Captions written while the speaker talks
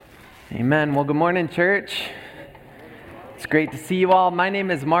Amen. Well, good morning, church. It's great to see you all. My name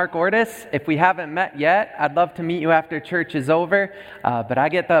is Mark Ortis. If we haven't met yet, I'd love to meet you after church is over. But I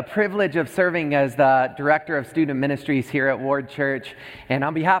get the privilege of serving as the Director of Student Ministries here at Ward Church. And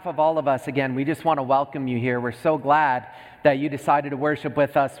on behalf of all of us, again, we just want to welcome you here. We're so glad that you decided to worship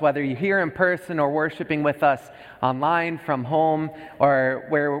with us, whether you're here in person or worshiping with us online from home, or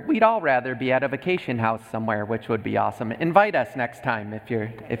where we'd all rather be at a vacation house somewhere, which would be awesome. Invite us next time if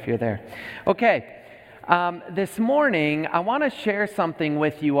you're there. Okay. This morning, I want to share something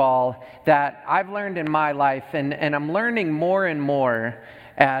with you all that I've learned in my life, and I'm learning more and more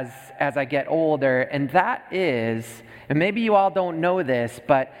as I get older, and that is, and maybe you all don't know this,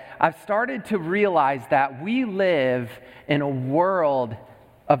 but I've started to realize that we live in a world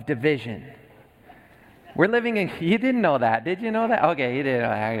of division. We're living in, you didn't know that, did you know that? Okay, you did.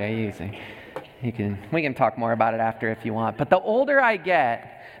 Okay, we can talk more about it after if you want, but the older I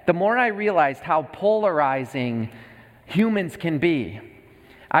get, the more I realized how polarizing humans can be.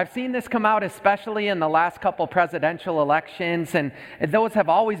 I've seen this come out especially in the last couple presidential elections, and those have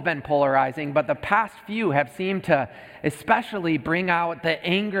always been polarizing, but the past few have seemed to especially bring out the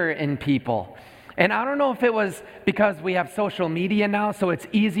anger in people. And I don't know if it was because we have social media now, so it's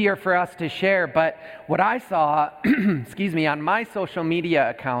easier for us to share, but what I saw, on my social media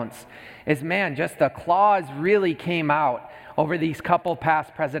accounts is, man, just the claws really came out over these couple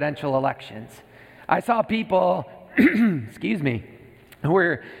past presidential elections. I saw people, who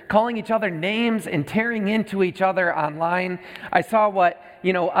were calling each other names and tearing into each other online. I saw what,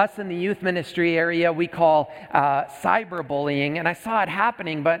 us in the youth ministry area, we call cyberbullying, and I saw it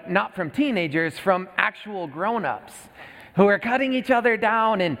happening, but not from teenagers, from actual grown-ups who are cutting each other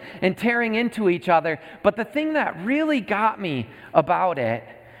down and tearing into each other. But the thing that really got me about it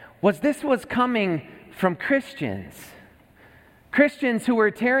was this was coming from Christians who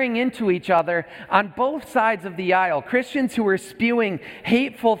were tearing into each other on both sides of the aisle. Christians who were spewing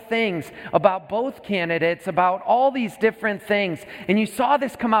hateful things about both candidates, about all these different things. And you saw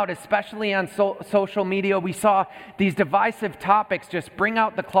this come out especially on social media. We saw these divisive topics just bring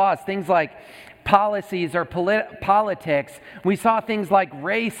out the claws, things like policies or politics. We saw things like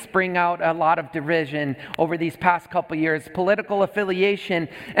race bring out a lot of division over these past couple years, political affiliation,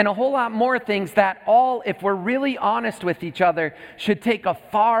 and a whole lot more things that all, if we're really honest with each other, should take a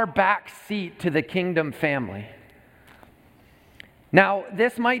far back seat to the kingdom family. Now,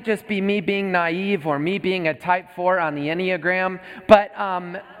 this might just be me being naive or me being a type 4 on the Enneagram, but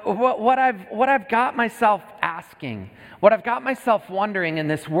what I've got myself asking, what I've got myself wondering in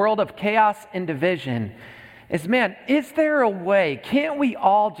this world of chaos and division is, man, is there a way? Can't we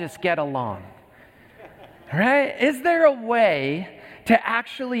all just get along? Right? Is there a way to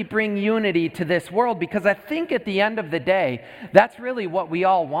actually bring unity to this world? Because I think at the end of the day, that's really what we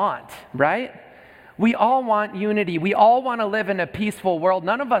all want, right? We all want unity. We all want to live in a peaceful world.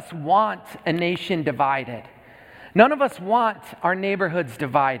 None of us want a nation divided. None of us want our neighborhoods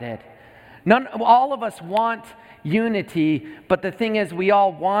divided. All of us want unity, but the thing is, we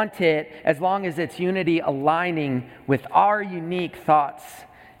all want it as long as it's unity aligning with our unique thoughts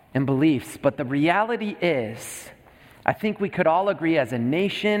and beliefs. But the reality is, I think we could all agree as a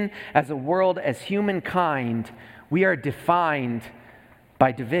nation, as a world, as humankind, we are defined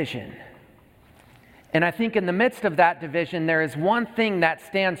by division. And I think in the midst of that division, there is one thing that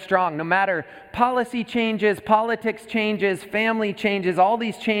stands strong. No matter policy changes, politics changes, family changes, all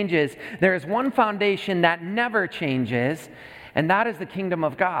these changes, there is one foundation that never changes, and that is the kingdom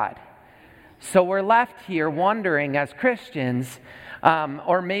of God. So we're left here wondering as Christians,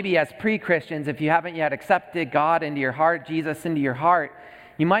 or maybe as pre-Christians, if you haven't yet accepted God into your heart, Jesus into your heart,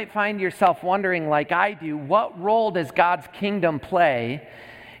 you might find yourself wondering, like I do, what role does God's kingdom play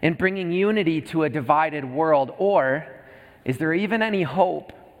in bringing unity to a divided world? Or is there even any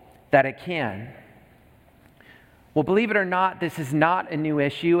hope that it can? Well, believe it or not, this is not a new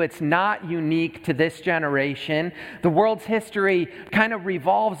issue. It's not unique to this generation. The world's history kind of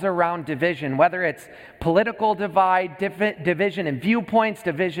revolves around division, whether it's political divide, division in viewpoints,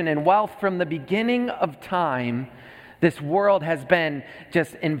 division in wealth. From the beginning of time, this world has been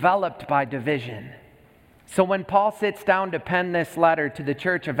just enveloped by division. So when Paul sits down to pen this letter to the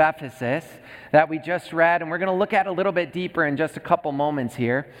church of Ephesus that we just read, and we're going to look at a little bit deeper in just a couple moments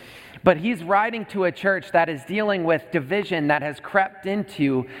here, but he's writing to a church that is dealing with division that has crept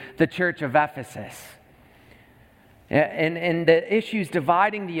into the church of Ephesus. And the issues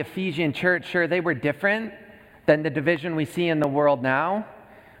dividing the Ephesian church, sure, they were different than the division we see in the world now,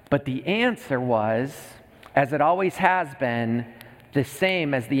 but the answer was, as it always has been, the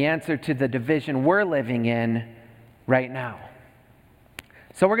same as the answer to the division we're living in right now.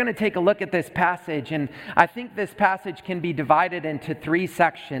 So we're going to take a look at this passage, and I think this passage can be divided into three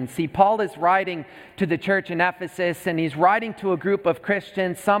sections. See, Paul is writing to the church in Ephesus, and he's writing to a group of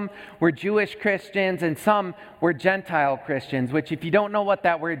Christians. Some were Jewish Christians, and some were Gentile Christians, which if you don't know what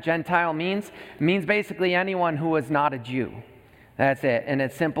that word Gentile means, it means basically anyone who was not a Jew. That's it, in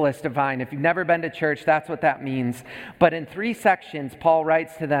its simplest divine. If you've never been to church, that's what that means. But in three sections, Paul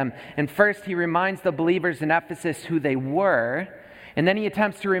writes to them, and first he reminds the believers in Ephesus who they were, and then he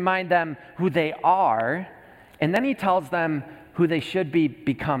attempts to remind them who they are, and then he tells them who they should be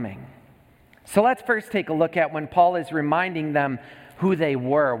becoming. So let's first take a look at when Paul is reminding them who they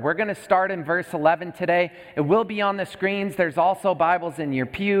were. We're going to start in verse 11 today. It will be on the screens. There's also Bibles in your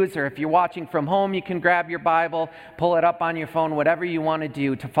pews, or if you're watching from home, you can grab your Bible, pull it up on your phone, whatever you want to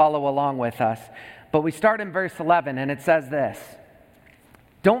do to follow along with us. But we start in verse 11, and it says this: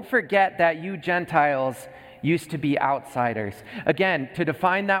 "Don't forget that you Gentiles used to be outsiders." Again, to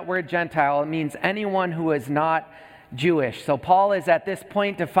define that word Gentile, it means anyone who is not Jewish. So Paul is at this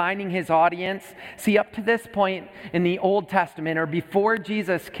point defining his audience. See, up to this point in the Old Testament, or before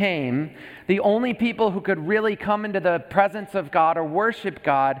Jesus came, the only people who could really come into the presence of God or worship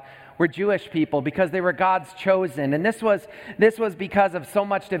God were Jewish people, because they were God's chosen. And this was because of so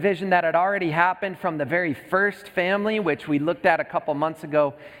much division that had already happened from the very first family, which we looked at a couple months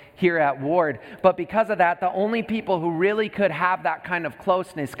ago here at Ward. But because of that, the only people who really could have that kind of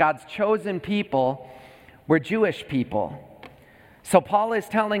closeness, God's chosen people, were Jewish people. So Paul is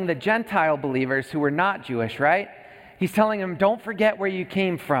telling the Gentile believers who were not Jewish, right? He's telling them, don't forget where you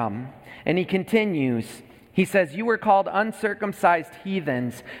came from. And he continues, he says, "You were called uncircumcised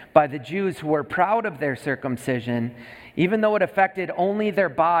heathens by the Jews who were proud of their circumcision, even though it affected only their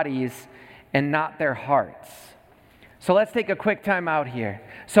bodies and not their hearts." So let's take a quick time out here.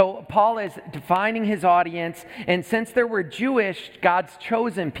 So Paul is defining his audience, and since there were Jewish, God's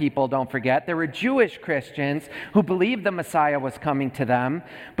chosen people, don't forget, there were Jewish Christians who believed the Messiah was coming to them,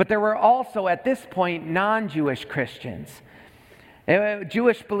 but there were also at this point non-Jewish Christians.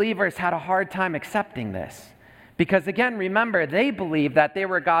 Jewish believers had a hard time accepting this. Because again, remember, they believed that they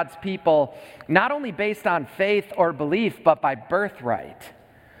were God's people not only based on faith or belief, but by birthright.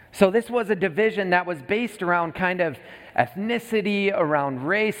 So this was a division that was based around kind of ethnicity, around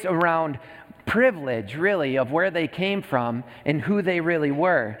race, around privilege, really, of where they came from and who they really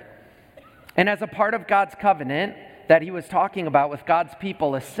were. And as a part of God's covenant that he was talking about with God's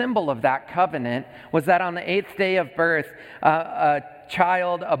people, a symbol of that covenant was that on the 8th day of birth,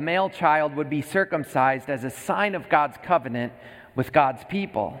 a male child would be circumcised as a sign of God's covenant with God's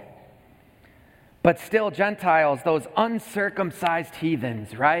people. But still, Gentiles, those uncircumcised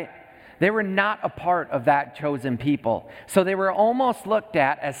heathens, right? They were not a part of that chosen people. So they were almost looked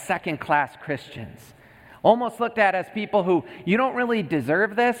at as second-class Christians. Almost looked at as people who, you don't really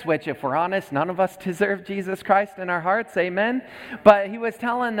deserve this, which if we're honest, none of us deserve Jesus Christ in our hearts, amen? But he was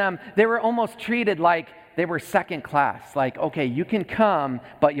telling them they were almost treated like they were second class. Like, okay, you can come,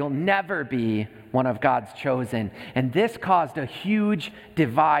 but you'll never be one of God's chosen. And this caused a huge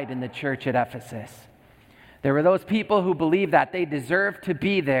divide in the church at Ephesus. There were those people who believed that they deserved to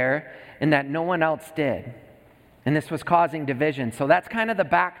be there and that no one else did. And this was causing division. So that's kind of the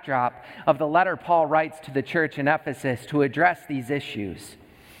backdrop of the letter Paul writes to the church in Ephesus to address these issues.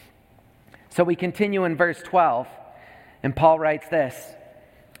 So we continue in verse 12, and Paul writes this: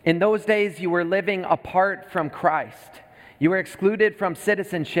 "In those days you were living apart from Christ. You were excluded from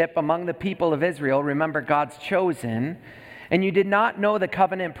citizenship among the people of Israel," remember, God's chosen, "and you did not know the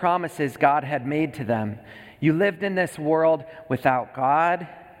covenant promises God had made to them. You lived in this world without God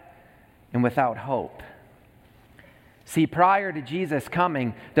and without hope." See, prior to Jesus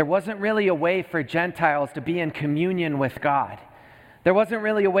coming, there wasn't really a way for Gentiles to be in communion with God. There wasn't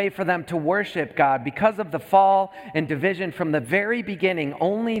really a way for them to worship God. Because of the fall and division from the very beginning,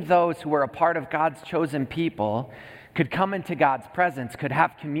 only those who were a part of God's chosen people could come into God's presence, could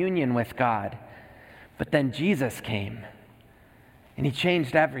have communion with God. But then Jesus came, and he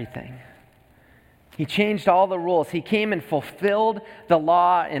changed everything. He changed all the rules. He came and fulfilled the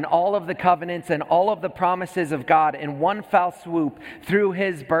law and all of the covenants and all of the promises of God in one fell swoop through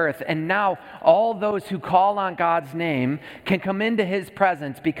his birth. And now all those who call on God's name can come into his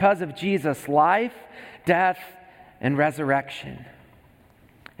presence because of Jesus' life, death, and resurrection.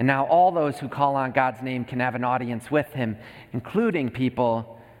 And now all those who call on God's name can have an audience with him, including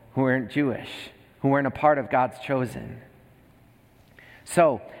people who weren't Jewish, who weren't a part of God's chosen.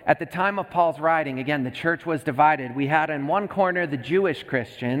 So, at the time of Paul's writing, again, the church was divided. We had in one corner the Jewish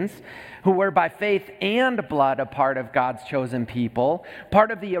Christians, who were by faith and blood a part of God's chosen people, part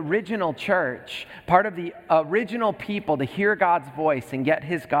of the original church, part of the original people to hear God's voice and get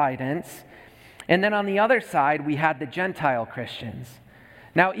his guidance. And then on the other side, we had the Gentile Christians.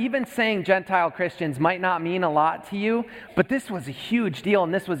 Now, even saying Gentile Christians might not mean a lot to you, but this was a huge deal,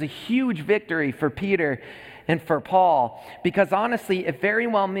 and this was a huge victory for Peter and for Paul, because honestly, it very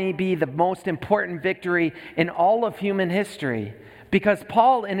well may be the most important victory in all of human history. Because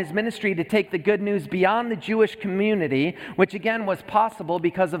Paul, in his ministry to take the good news beyond the Jewish community, which again was possible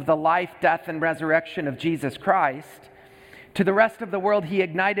because of the life, death, and resurrection of Jesus Christ, to the rest of the world, he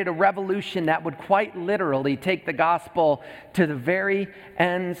ignited a revolution that would quite literally take the gospel to the very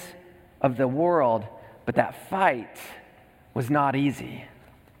ends of the world. But that fight was not easy.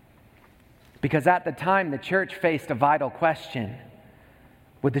 Because at the time, the church faced a vital question.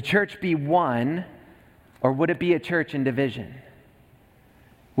 Would the church be one, or would it be a church in division?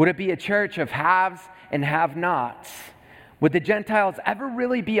 Would it be a church of haves and have-nots? Would the Gentiles ever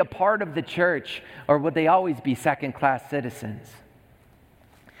really be a part of the church, or would they always be second-class citizens?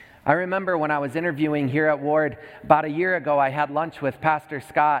 I remember when I was interviewing here at Ward about a year ago, I had lunch with Pastor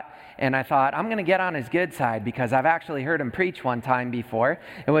Scott, and I thought, I'm going to get on his good side because I've actually heard him preach one time before.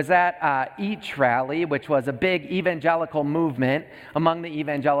 It was at Each Rally, which was a big evangelical movement among the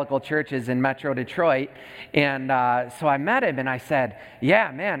evangelical churches in Metro Detroit. And so I met him and I said,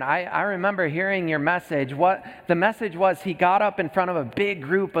 yeah, man, I remember hearing your message. What the message was, he got up in front of a big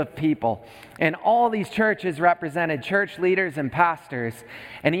group of people. And all these churches represented church leaders and pastors.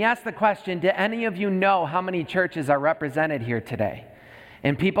 And he asked the question, do any of you know how many churches are represented here today?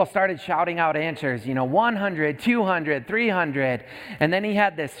 And people started shouting out answers, 100, 200, 300. And then he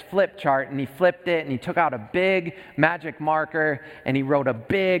had this flip chart, and he flipped it, and he took out a big magic marker, and he wrote a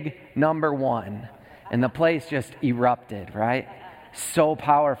big number 1. And the place just erupted, right? So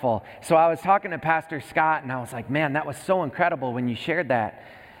powerful. So I was talking to Pastor Scott, and I was like, man, that was so incredible when you shared that.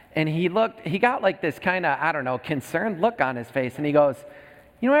 And he got like this kind of, concerned look on his face, and he goes,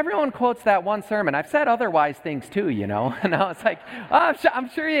 everyone quotes that one sermon. I've said otherwise things too, And I was like, oh, I'm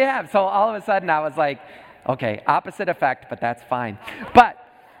sure you have. So all of a sudden I was like, okay, opposite effect, but that's fine. But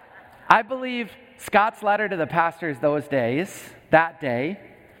I believe Scott's letter to the pastors that day,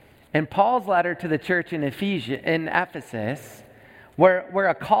 and Paul's letter to the church in Ephesus were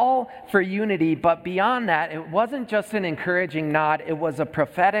a call for unity, but beyond that, it wasn't just an encouraging nod, it was a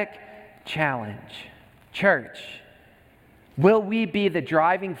prophetic challenge. Church, will we be the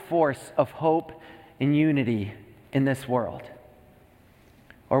driving force of hope and unity in this world?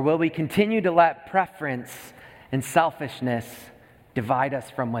 Or will we continue to let preference and selfishness divide us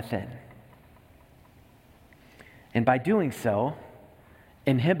from within? And by doing so,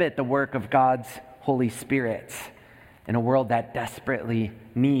 inhibit the work of God's Holy Spirit in a world that desperately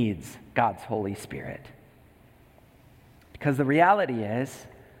needs God's Holy Spirit. Because the reality is,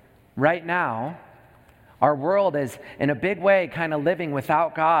 right now, our world is, in a big way, kind of living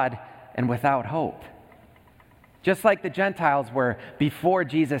without God and without hope. Just like the Gentiles were before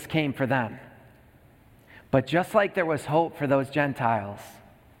Jesus came for them. But just like there was hope for those Gentiles,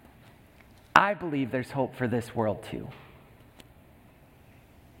 I believe there's hope for this world too.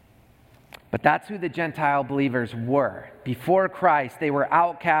 But that's who the Gentile believers were. Before Christ, they were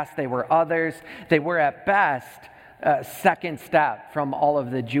outcasts, they were others, they were at best second step from all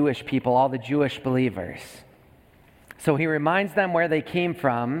of the Jewish people, all the Jewish believers. So he reminds them where they came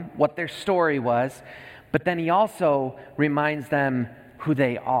from, what their story was, but then he also reminds them who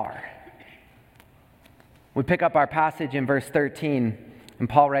they are. We pick up our passage in verse 13, and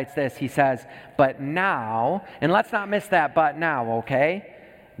Paul writes this. He says, but now, and let's not miss that but now, okay?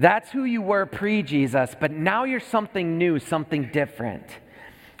 That's who you were pre-Jesus, but now you're something new, something different.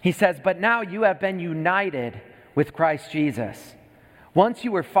 He says, but now you have been united with Christ Jesus. Once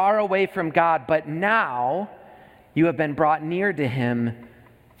you were far away from God, but now you have been brought near to him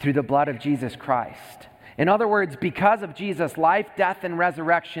through the blood of Jesus Christ. In other words, because of Jesus' life, death, and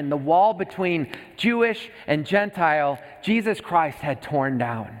resurrection, the wall between Jewish and Gentile, Jesus Christ had torn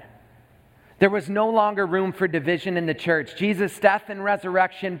down. There was no longer room for division in the church. Jesus' death and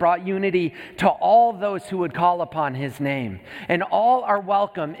resurrection brought unity to all those who would call upon his name. And all are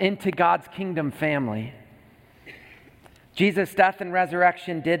welcome into God's kingdom family. Jesus' death and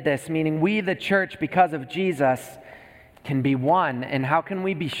resurrection did this, meaning we, the church, because of Jesus, can be one. And how can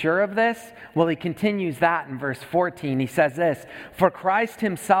we be sure of this? Well, he continues that in verse 14. He says this, for Christ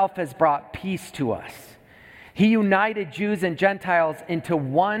himself has brought peace to us. He united Jews and Gentiles into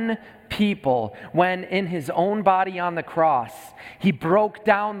one people when in his own body on the cross, he broke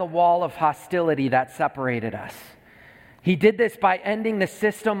down the wall of hostility that separated us. He did this by ending the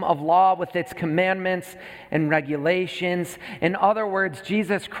system of law with its commandments and regulations. In other words,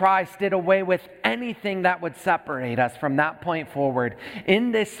 Jesus Christ did away with anything that would separate us from that point forward.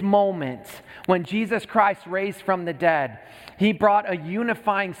 In this moment, when Jesus Christ raised from the dead, he brought a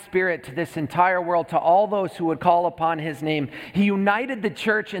unifying spirit to this entire world, to all those who would call upon his name. He united the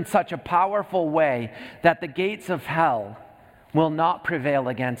church in such a powerful way that the gates of hell will not prevail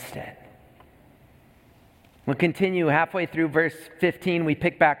against it. We'll continue halfway through verse 15. We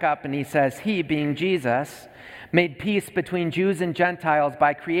pick back up and he says, he, being Jesus, made peace between Jews and Gentiles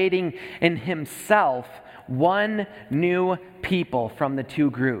by creating in himself one new people from the two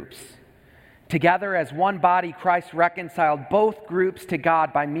groups. Together as one body, Christ reconciled both groups to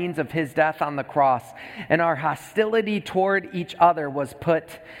God by means of his death on the cross, and our hostility toward each other was put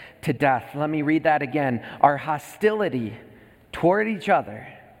to death. Let me read that again. Our hostility toward each other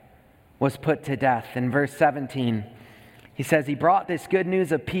was put to death. In verse 17, he says, he brought this good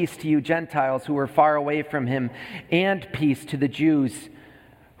news of peace to you Gentiles who were far away from him, and peace to the Jews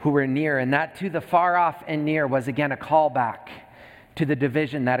who were near. And that to the far off and near was again a callback to the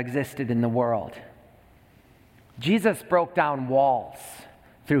division that existed in the world. Jesus broke down walls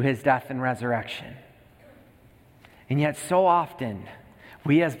through his death and resurrection. And yet so often,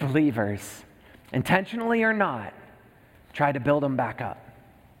 we as believers, intentionally or not, try to build them back up.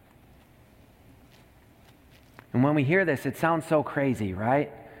 And when we hear this, it sounds so crazy,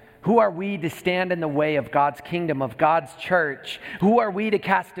 right? Who are we to stand in the way of God's kingdom, of God's church? Who are we to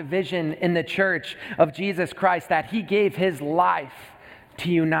cast division in the church of Jesus Christ that he gave his life to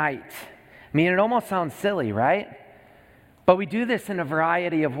unite? I mean, it almost sounds silly, right? But we do this in a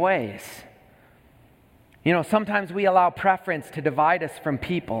variety of ways. You know, sometimes we allow preference to divide us from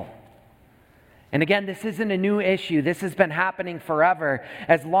people. And again, this isn't a new issue. This has been happening forever.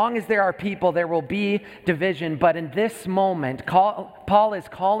 As long as there are people, there will be division. But in this moment, Paul is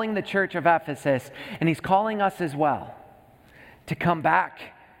calling the church of Ephesus, and he's calling us as well, to come back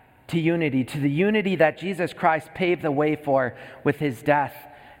to unity, to the unity that Jesus Christ paved the way for with his death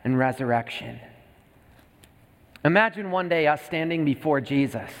and resurrection. Imagine one day us standing before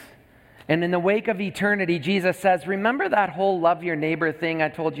Jesus. And in the wake of eternity, Jesus says, remember that whole love your neighbor thing I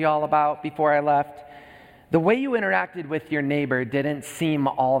told you all about before I left? The way you interacted with your neighbor didn't seem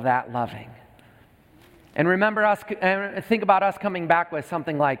all that loving. And think about us coming back with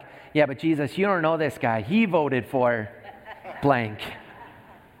something like, yeah, but Jesus, you don't know this guy. He voted for blank.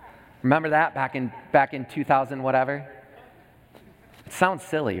 Remember that back in 2000 whatever? It sounds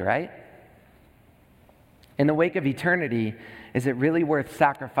silly, right? In the wake of eternity, is it really worth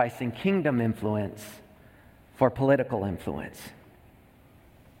sacrificing kingdom influence for political influence?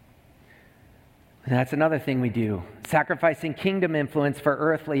 And that's another thing we do, sacrificing kingdom influence for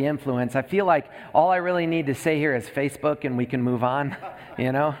earthly influence. I feel like all I really need to say here is Facebook and we can move on,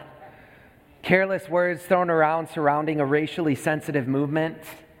 you know? Careless words thrown around surrounding a racially sensitive movement.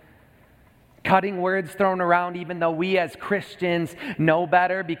 Cutting words thrown around even though we as Christians know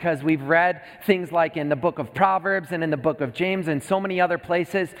better because we've read things like in the book of Proverbs and in the book of James and so many other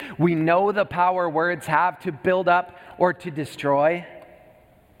places. We know the power words have to build up or to destroy.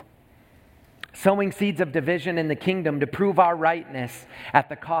 Sowing seeds of division in the kingdom to prove our rightness at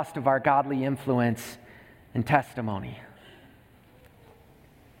the cost of our godly influence and testimony.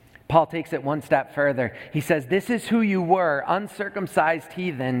 Paul takes it one step further. He says, this is who you were, uncircumcised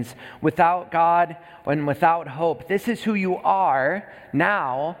heathens, without God and without hope. This is who you are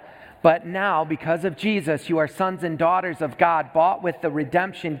now, but now, because of Jesus, you are sons and daughters of God, bought with the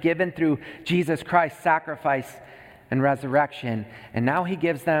redemption given through Jesus Christ's sacrifice and resurrection. And now he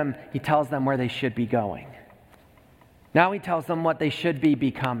tells them where they should be going. Now he tells them what they should be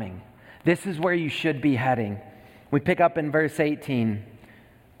becoming. This is where you should be heading. We pick up in verse 18.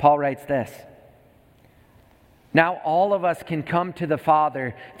 Paul writes this, now all of us can come to the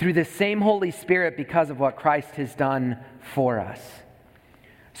Father through the same Holy Spirit because of what Christ has done for us.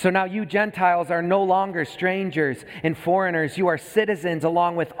 So now you Gentiles are no longer strangers and foreigners. You are citizens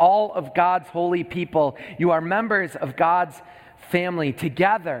along with all of God's holy people. You are members of God's family.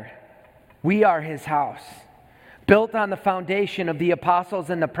 Together, we are his house. Built on the foundation of the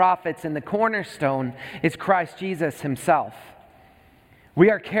apostles and the prophets, and the cornerstone is Christ Jesus himself. We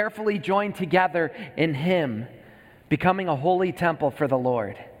are carefully joined together in him, becoming a holy temple for the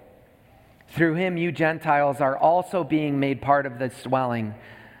Lord. Through him, you Gentiles are also being made part of this dwelling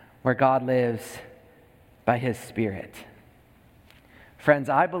where God lives by his Spirit. Friends,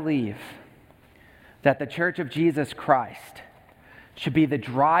 I believe that the Church of Jesus Christ should be the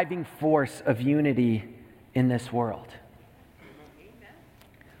driving force of unity in this world.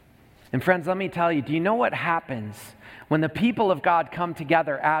 And friends, let me tell you, do you know what happens when the people of God come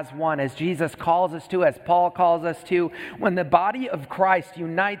together as one, as Jesus calls us to, as Paul calls us to? When the body of Christ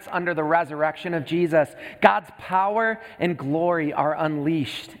unites under the resurrection of Jesus, God's power and glory are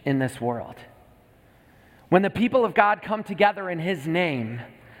unleashed in this world. When the people of God come together in His name,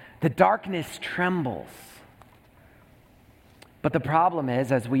 the darkness trembles. But the problem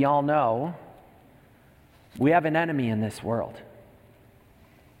is, as we all know, we have an enemy in this world.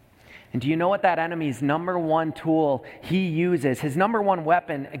 And do you know what that enemy's number one tool he uses, his number one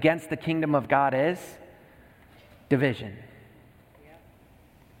weapon against the kingdom of God is? Division.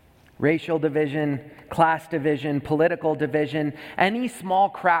 Racial division, class division, political division, any small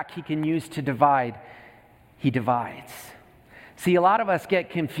crack he can use to divide, he divides. See, a lot of us get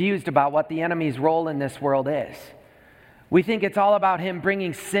confused about what the enemy's role in this world is. We think it's all about him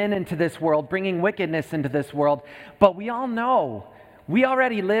bringing sin into this world, bringing wickedness into this world, but we all know we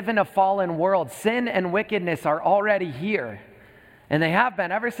already live in a fallen world. Sin and wickedness are already here, and they have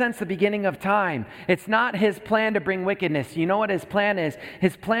been ever since the beginning of time. It's not his plan to bring wickedness. You know what his plan is?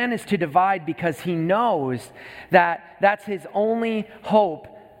 His plan is to divide because he knows that that's his only hope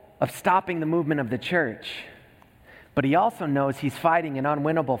of stopping the movement of the church. But he also knows he's fighting an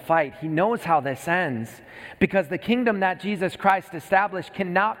unwinnable fight. He knows how this ends because the kingdom that Jesus Christ established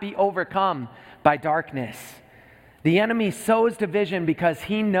cannot be overcome by darkness. The enemy sows division because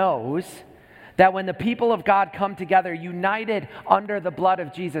he knows that when the people of God come together, united under the blood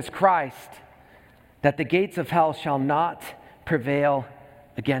of Jesus Christ, that the gates of hell shall not prevail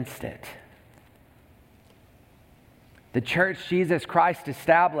against it. The church Jesus Christ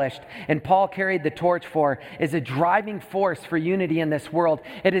established and Paul carried the torch for is a driving force for unity in this world.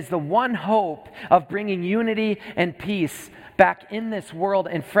 It is the one hope of bringing unity and peace back in this world.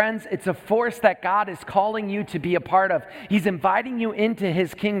 And friends, it's a force that God is calling you to be a part of. He's inviting you into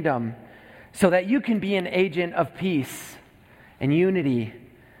His kingdom so that you can be an agent of peace and unity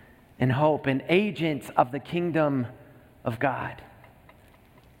and hope, an agent of the kingdom of God.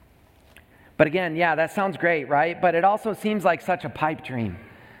 But again, yeah, that sounds great, right? But it also seems like such a pipe dream.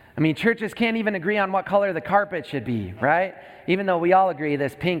 I mean, churches can't even agree on what color the carpet should be, right? Even though we all agree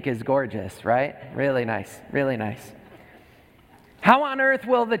this pink is gorgeous, right? Really nice, really nice. How on earth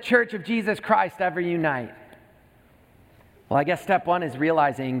will the church of Jesus Christ ever unite? Well, I guess step one is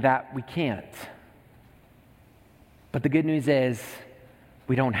realizing that we can't. But the good news is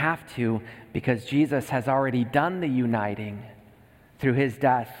we don't have to because Jesus has already done the uniting through His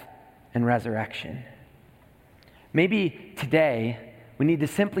death and resurrection. Maybe today we need to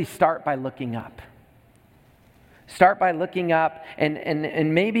simply start by looking up. Start by looking up,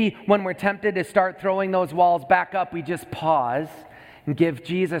 and maybe when we're tempted to start throwing those walls back up, we just pause and give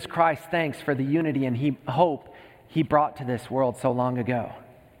Jesus Christ thanks for the unity and hope He brought to this world so long ago.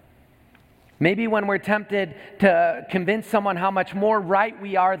 Maybe when we're tempted to convince someone how much more right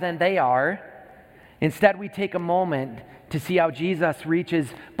we are than they are, instead we take a moment to see how Jesus reaches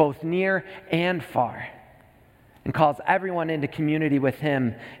both near and far and calls everyone into community with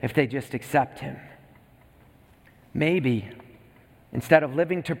Him if they just accept Him. Maybe, instead of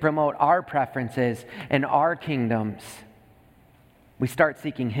living to promote our preferences and our kingdoms, we start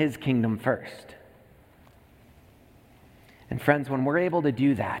seeking His kingdom first. And friends, when we're able to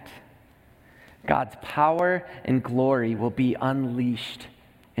do that, God's power and glory will be unleashed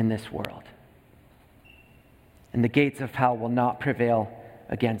in this world. And the gates of hell will not prevail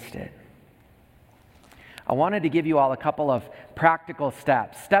against it. I wanted to give you all a couple of practical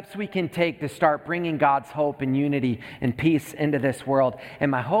steps we can take to start bringing God's hope and unity and peace into this world. And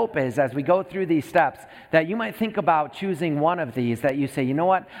my hope is, as we go through these steps, that you might think about choosing one of these, that you say, you know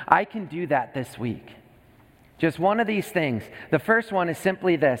what, I can do that this week. Just one of these things. The first one is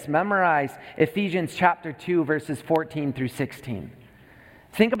simply this: memorize Ephesians chapter 2, verses 14 through 16.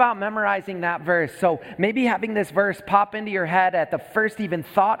 Think about memorizing that verse. So maybe having this verse pop into your head at the first even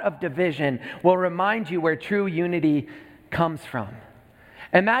thought of division will remind you where true unity comes from.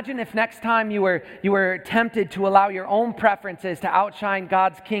 Imagine if next time you were tempted to allow your own preferences to outshine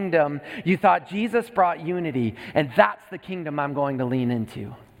God's kingdom, you thought Jesus brought unity, and that's the kingdom I'm going to lean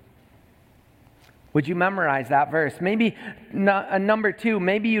into. Would you memorize that verse? Maybe number two,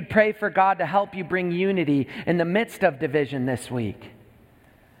 maybe you'd pray for God to help you bring unity in the midst of division this week.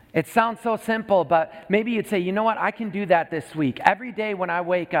 It sounds so simple, but maybe you'd say, you know what, I can do that this week. Every day when I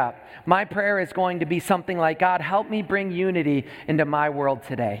wake up, my prayer is going to be something like, God, help me bring unity into my world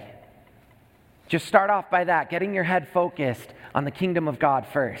today. Just start off by that, getting your head focused on the kingdom of God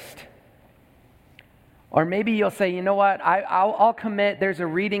first. Or maybe you'll say, you know what, I'll commit. There's a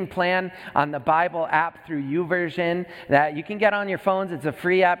reading plan on the Bible app through YouVersion that you can get on your phones. It's a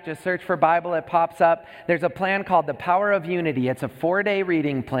free app. Just search for Bible. It pops up. There's a plan called The Power of Unity. It's a 4-day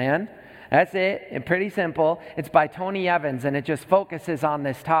reading plan. That's it. It's pretty simple. It's by Tony Evans, and it just focuses on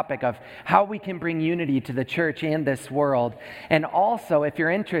this topic of how we can bring unity to the church and this world. And also, if you're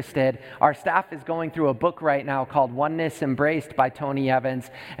interested, our staff is going through a book right now called Oneness Embraced by Tony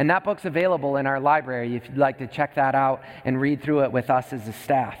Evans, and that book's available in our library if you'd like to check that out and read through it with us as a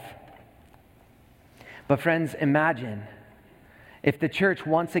staff. But friends, imagine if the church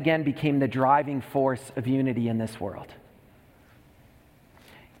once again became the driving force of unity in this world.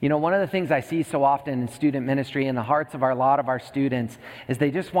 You know, one of the things I see so often in student ministry in the hearts of a lot of our students is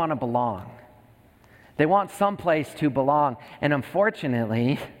they just want to belong. They want someplace to belong. And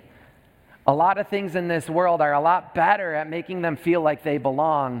unfortunately, a lot of things in this world are a lot better at making them feel like they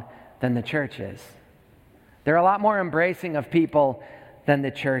belong than the church is. They're a lot more embracing of people than the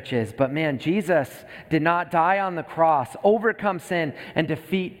church is. But man, Jesus did not die on the cross, overcome sin, and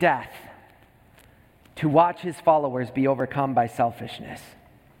defeat death to watch his followers be overcome by selfishness.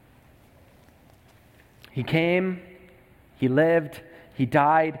 He came, he lived, he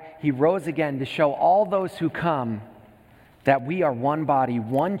died, he rose again to show all those who come that we are one body,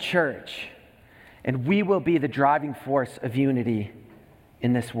 one church, and we will be the driving force of unity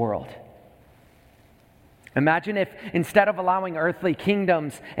in this world. Imagine if instead of allowing earthly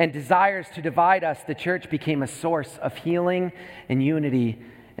kingdoms and desires to divide us, the church became a source of healing and unity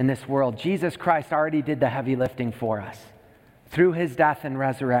in this world. Jesus Christ already did the heavy lifting for us through his death and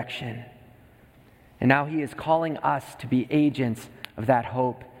resurrection. And now he is calling us to be agents of that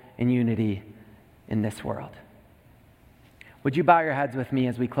hope and unity in this world. Would you bow your heads with me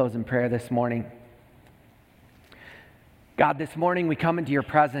as we close in prayer this morning? God, this morning we come into your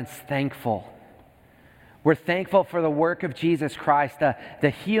presence thankful. We're thankful for the work of Jesus Christ, the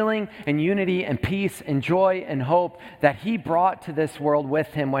healing and unity and peace and joy and hope that he brought to this world with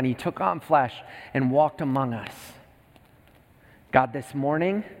him when he took on flesh and walked among us. God, this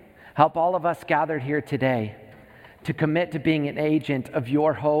morning, help all of us gathered here today to commit to being an agent of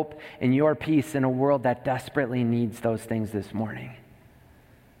your hope and your peace in a world that desperately needs those things this morning.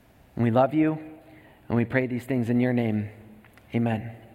 And we love you, and we pray these things in your name. Amen.